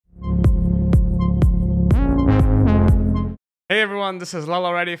Hey everyone, this is Lal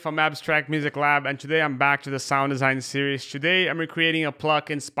already from Abstract Music Lab, and today I'm back to the sound design series. Today I'm recreating a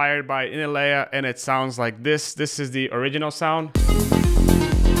Pluck inspired by Innellea, and it sounds like this. This is the original sound.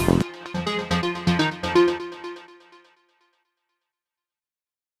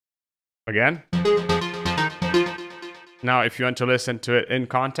 Again. Now if you want to listen to it in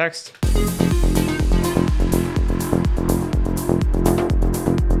context.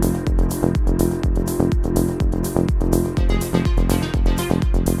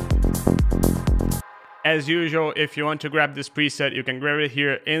 As usual, if you want to grab this preset, you can grab it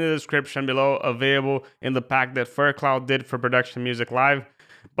here in the description below, available in the pack that FurCloud did for Production Music Live.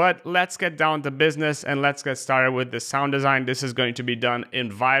 But let's get down to business and let's get started with the sound design. This is going to be done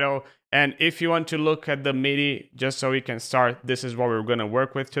in Vital. And if you want to look at the MIDI, just so we can start, this is what we're going to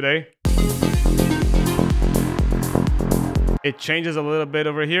work with today. It changes a little bit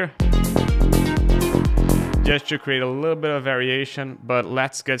over here, just to create a little bit of variation, but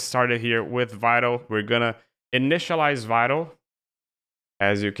let's get started here with Vital. We're gonna initialize Vital.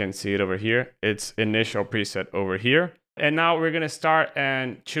 As you can see it over here, it's initial preset over here. And now we're gonna start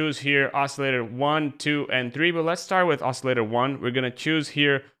and choose here oscillator 1, 2, and 3, but let's start with oscillator 1. We're gonna choose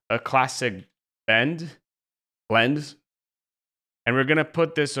here a classic blend, and we're gonna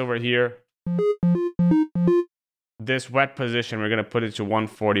put this over here. This wet position, we're gonna put it to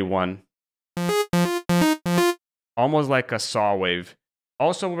 141. Almost like a saw wave.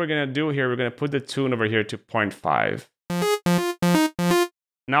 Also, what we're gonna do here, we're gonna put the tune over here to 0.5.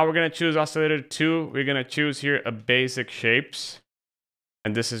 Now we're gonna choose oscillator 2. We're gonna choose here a basic shapes.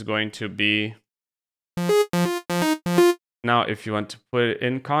 And this is going to be... Now, if you want to put it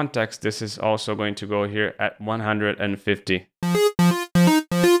in context, this is also going to go here at 150.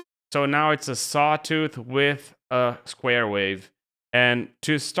 So now it's a sawtooth with a square wave. And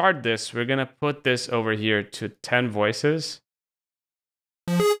to start this, we're gonna put this over here to 10 voices.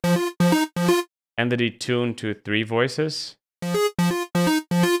 And the detune to 3 voices.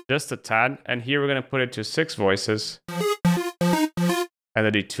 Just a tad. And here we're gonna put it to 6 voices. And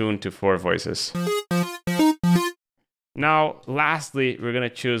the detune to 4 voices. Now, lastly, we're gonna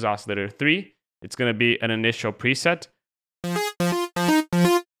choose oscillator 3. It's gonna be an initial preset.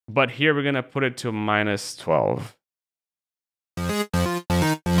 But here we're gonna put it to -12.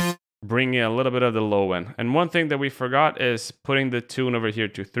 Bringing a little bit of the low end. And one thing that we forgot is putting the tune over here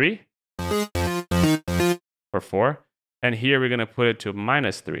to 3 or 4. And here we're going to put it to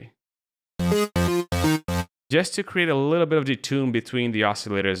 -3. Just to create a little bit of detune between the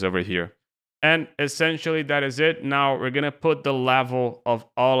oscillators over here. And essentially that is it. Now we're going to put the level of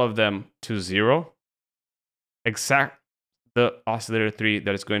all of them to 0. Except the oscillator 3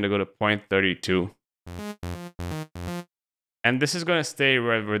 that is going to go to 0.32. And this is going to stay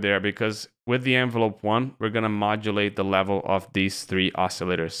right over there because with the envelope 1, we're going to modulate the level of these 3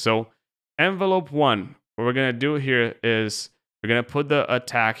 oscillators. So envelope 1, what we're going to do here is we're going to put the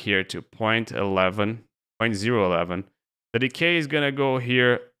attack here to 0.11. The decay is going to go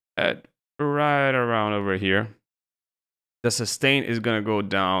here at right around over here. The sustain is going to go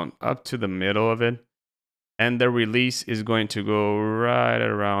down up to the middle of it. And the release is going to go right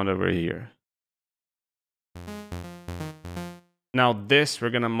around over here. Now this, we're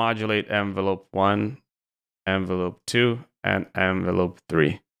going to modulate envelope 1, envelope 2, and envelope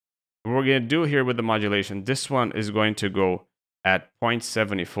 3. What we're going to do here with the modulation, this one is going to go at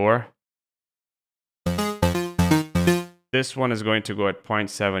 0.74. This one is going to go at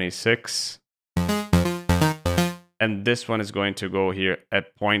 0.76. And this one is going to go here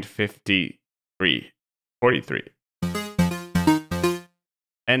at 0.43.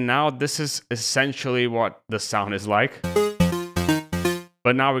 And now this is essentially what the sound is like.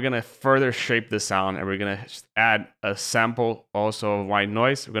 But now we're going to further shape the sound and we're going to add a sample also of white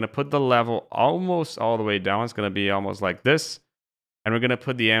noise. We're going to put the level almost all the way down. It's going to be almost like this. And we're going to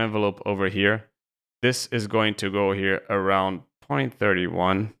put the envelope over here. This is going to go here around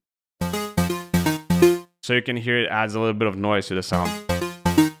 0.31. So you can hear it adds a little bit of noise to the sound.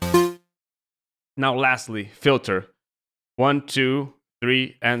 Now lastly, filter. 1, 2,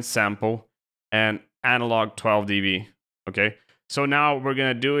 3, and sample. And analog 12 dB. Okay. So now what we're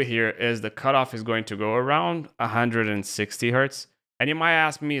going to do here is the cutoff is going to go around 160 hertz. And you might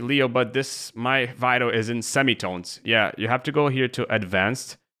ask me, Leo, but my Vital is in semitones. Yeah, you have to go here to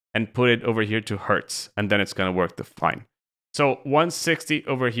advanced and put it over here to hertz. And then it's going to work fine. So 160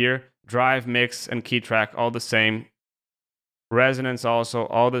 over here, drive, mix, and key track all the same. Resonance also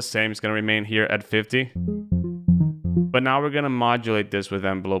all the same. It's going to remain here at 50. But now we're going to modulate this with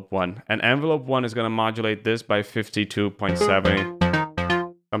envelope 1. And envelope 1 is going to modulate this by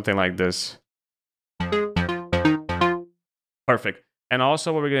 52.70. Something like this. Perfect. And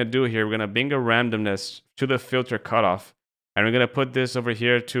also what we're going to do here, we're going to bring a randomness to the filter cutoff. And we're going to put this over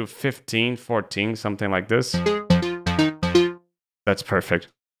here to 15, 14, something like this. That's perfect.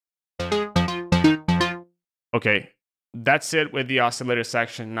 Okay, that's it with the oscillator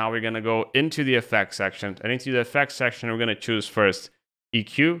section. Now we're going to go into the effects section. And into the effects section, we're going to choose first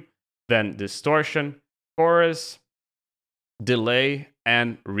EQ, then distortion, chorus, delay,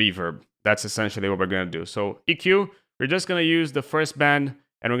 and reverb. That's essentially what we're going to do. So EQ, we're just going to use the first band,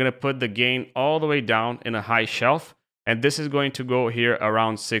 and we're going to put the gain all the way down in a high shelf. And this is going to go here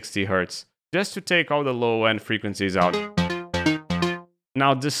around 60 hertz, just to take all the low end frequencies out.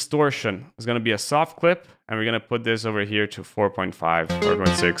 Now distortion is going to be a soft clip, and we're going to put this over here to 4.5,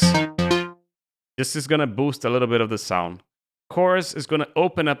 4.6. This is going to boost a little bit of the sound. Chorus is going to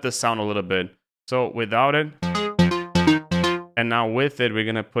open up the sound a little bit. So without it, and now with it, we're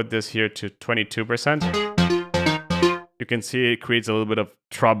going to put this here to 22%. You can see it creates a little bit of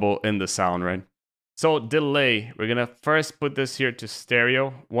trouble in the sound, right? So delay, we're going to first put this here to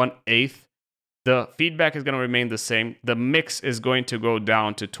stereo, 1/8. The feedback is going to remain the same. The mix is going to go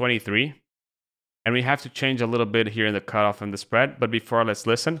down to 23. And we have to change a little bit here in the cutoff and the spread. But before, let's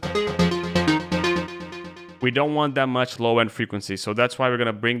listen. We don't want that much low-end frequency. So that's why we're going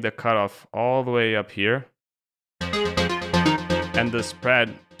to bring the cutoff all the way up here. And the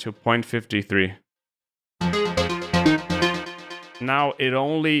spread to 0.53. Now it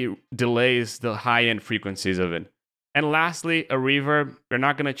only delays the high-end frequencies of it. And lastly, a reverb. We're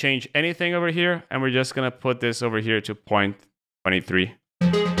not going to change anything over here, and we're just going to put this over here to 0.23.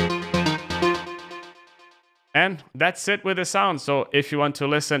 And that's it with the sound. So if you want to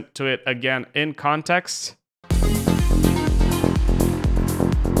listen to it again in context,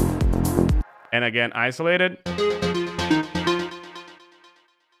 and again isolated,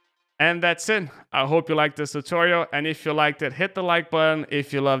 and that's it. I hope you liked this tutorial. And if you liked it, hit the like button.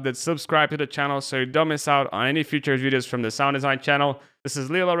 If you loved it, subscribe to the channel so you don't miss out on any future videos from the Sound Design channel. This is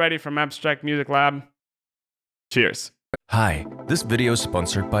Leo already from Abstract Music Lab. Cheers. Hi, this video is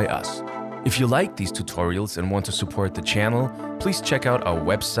sponsored by us. If you like these tutorials and want to support the channel, please check out our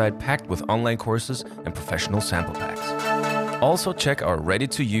website packed with online courses and professional sample packs. Also check our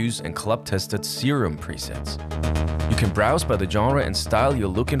ready-to-use and club-tested Serum presets. You can browse by the genre and style you're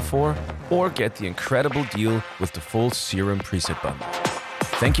looking for, or get the incredible deal with the full Serum preset bundle.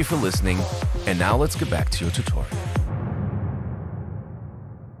 Thank you for listening, and now let's get back to your tutorial.